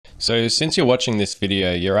So since you're watching this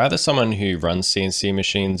video, you're either someone who runs CNC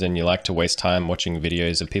machines and you like to waste time watching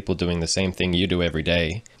videos of people doing the same thing you do every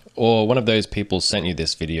day, or one of those people sent you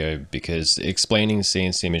this video because explaining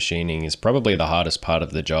CNC machining is probably the hardest part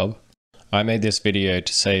of the job. I made this video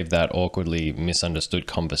to save that awkwardly misunderstood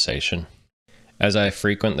conversation. As I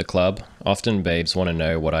frequent the club, often babes want to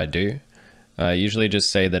know what I do. I usually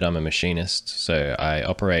just say that I'm a machinist, so I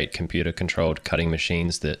operate computer-controlled cutting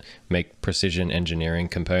machines that make precision engineering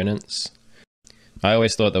components. I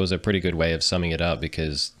always thought that was a pretty good way of summing it up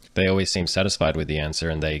because they always seem satisfied with the answer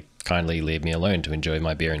and they kindly leave me alone to enjoy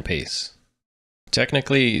my beer in peace.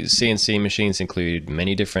 Technically, CNC machines include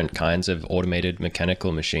many different kinds of automated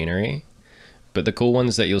mechanical machinery, but the cool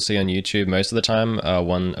ones that you'll see on YouTube most of the time are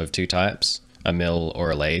one of two types, a mill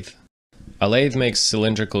or a lathe. A lathe makes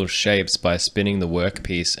cylindrical shapes by spinning the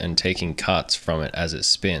workpiece and taking cuts from it as it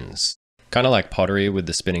spins. Kind of like pottery with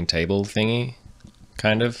the spinning table thingy,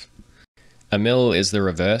 kind of. A mill is the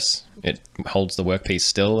reverse. It holds the workpiece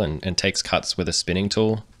still and takes cuts with a spinning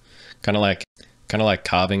tool. Kind of like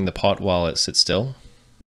carving the pot while it sits still.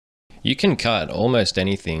 You can cut almost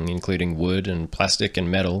anything, including wood and plastic and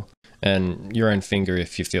metal, and your own finger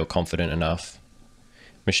if you feel confident enough.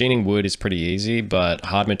 Machining wood is pretty easy, but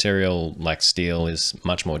hard material like steel is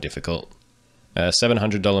much more difficult. A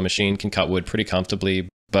 $700 machine can cut wood pretty comfortably,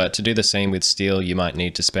 but to do the same with steel, you might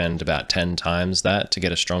need to spend about 10 times that to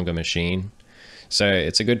get a stronger machine. So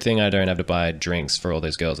it's a good thing I don't have to buy drinks for all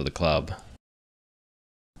those girls at the club.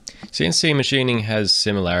 CNC machining has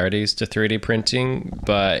similarities to 3D printing,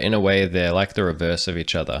 but in a way they're like the reverse of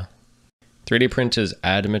each other. 3D printers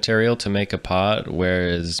add material to make a part,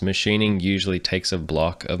 whereas machining usually takes a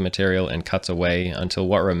block of material and cuts away until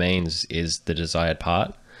what remains is the desired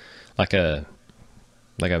part, like a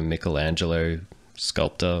Michelangelo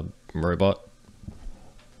sculptor robot.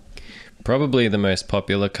 Probably the most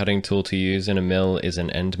popular cutting tool to use in a mill is an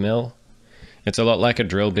end mill. It's a lot like a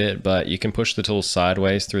drill bit, but you can push the tool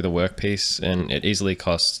sideways through the workpiece and it easily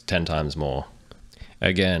costs 10 times more.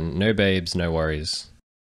 Again, no babes, no worries.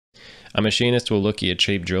 A machinist will look at your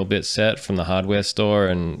cheap drill bit set from the hardware store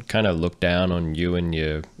and kind of look down on you and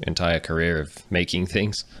your entire career of making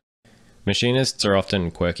things. Machinists are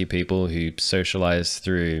often quirky people who socialize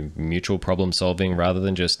through mutual problem solving rather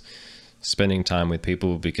than just spending time with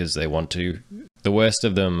people because they want to. The worst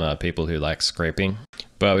of them are people who like scraping,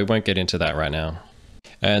 but we won't get into that right now.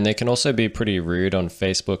 And they can also be pretty rude on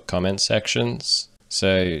Facebook comment sections,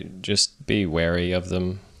 so just be wary of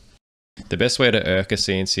them. The best way to irk a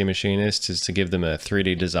CNC machinist is to give them a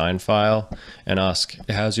 3D design file and ask,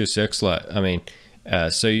 how's your sex life?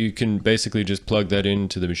 So you can basically just plug that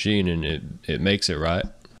into the machine and it makes it, right?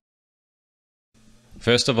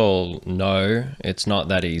 First of all, no, it's not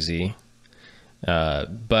that easy.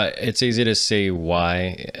 But it's easy to see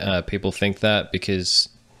why people think that because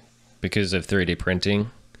of 3D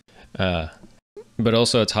printing. But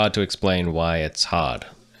also it's hard to explain why it's hard.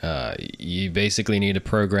 You basically need to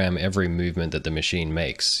program every movement that the machine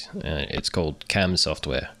makes. It's called CAM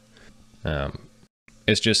software.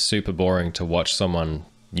 It's just super boring to watch someone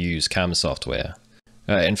use CAM software.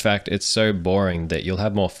 In fact, it's so boring that you'll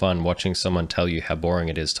have more fun watching someone tell you how boring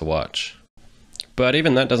it is to watch. But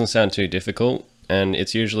even that doesn't sound too difficult, and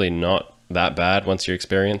it's usually not that bad once you're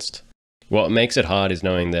experienced. What makes it hard is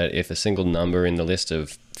knowing that if a single number in the list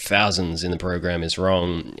of thousands in the program is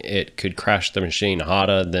wrong, it could crash the machine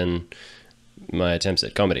harder than my attempts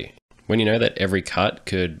at comedy. When you know that every cut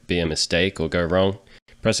could be a mistake or go wrong,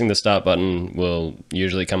 pressing the start button will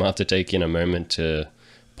usually come after taking a moment to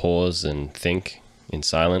pause and think in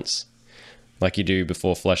silence, like you do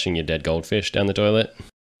before flushing your dead goldfish down the toilet.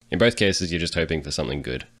 In both cases, you're just hoping for something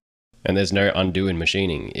good. And there's no undo in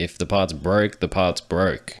machining. If the part's broke, the part's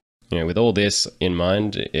broke. You know, with all this in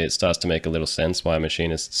mind, it starts to make a little sense why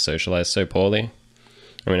machinists socialize so poorly.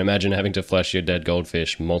 I mean, imagine having to flush your dead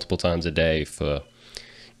goldfish multiple times a day for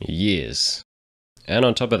years. And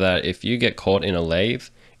on top of that, if you get caught in a lathe,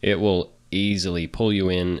 it will easily pull you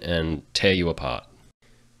in and tear you apart.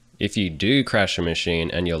 If you do crash a machine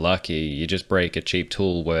and you're lucky, you just break a cheap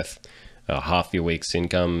tool worth half your week's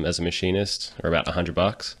income as a machinist, or about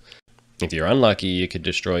 $100. If you're unlucky, you could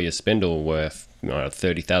destroy your spindle worth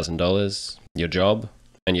 $30,000, your job,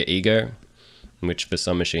 and your ego, which for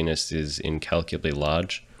some machinists is incalculably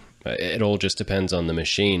large. It all just depends on the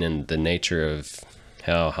machine and the nature of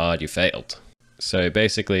how hard you failed. So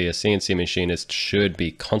basically, a CNC machinist should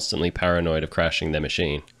be constantly paranoid of crashing their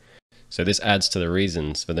machine. So this adds to the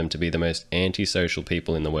reasons for them to be the most antisocial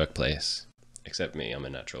people in the workplace. Except me, I'm a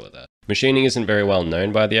natural at that. Machining isn't very well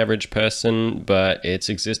known by the average person, but its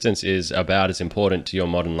existence is about as important to your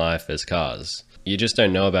modern life as cars. you just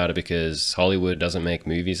don't know about it because Hollywood doesn't make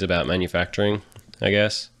movies about manufacturing, I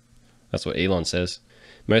guess. That's what Elon says.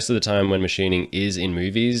 Most of the time when machining is in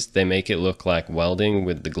movies, they make it look like welding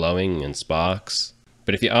with the glowing and sparks.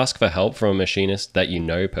 But if you ask for help from a machinist that you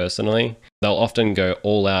know personally, they'll often go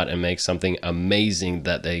all out and make something amazing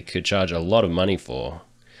that they could charge a lot of money for.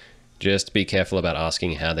 Just be careful about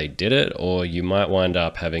asking how they did it, or you might wind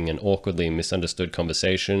up having an awkwardly misunderstood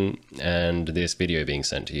conversation and this video being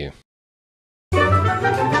sent to you.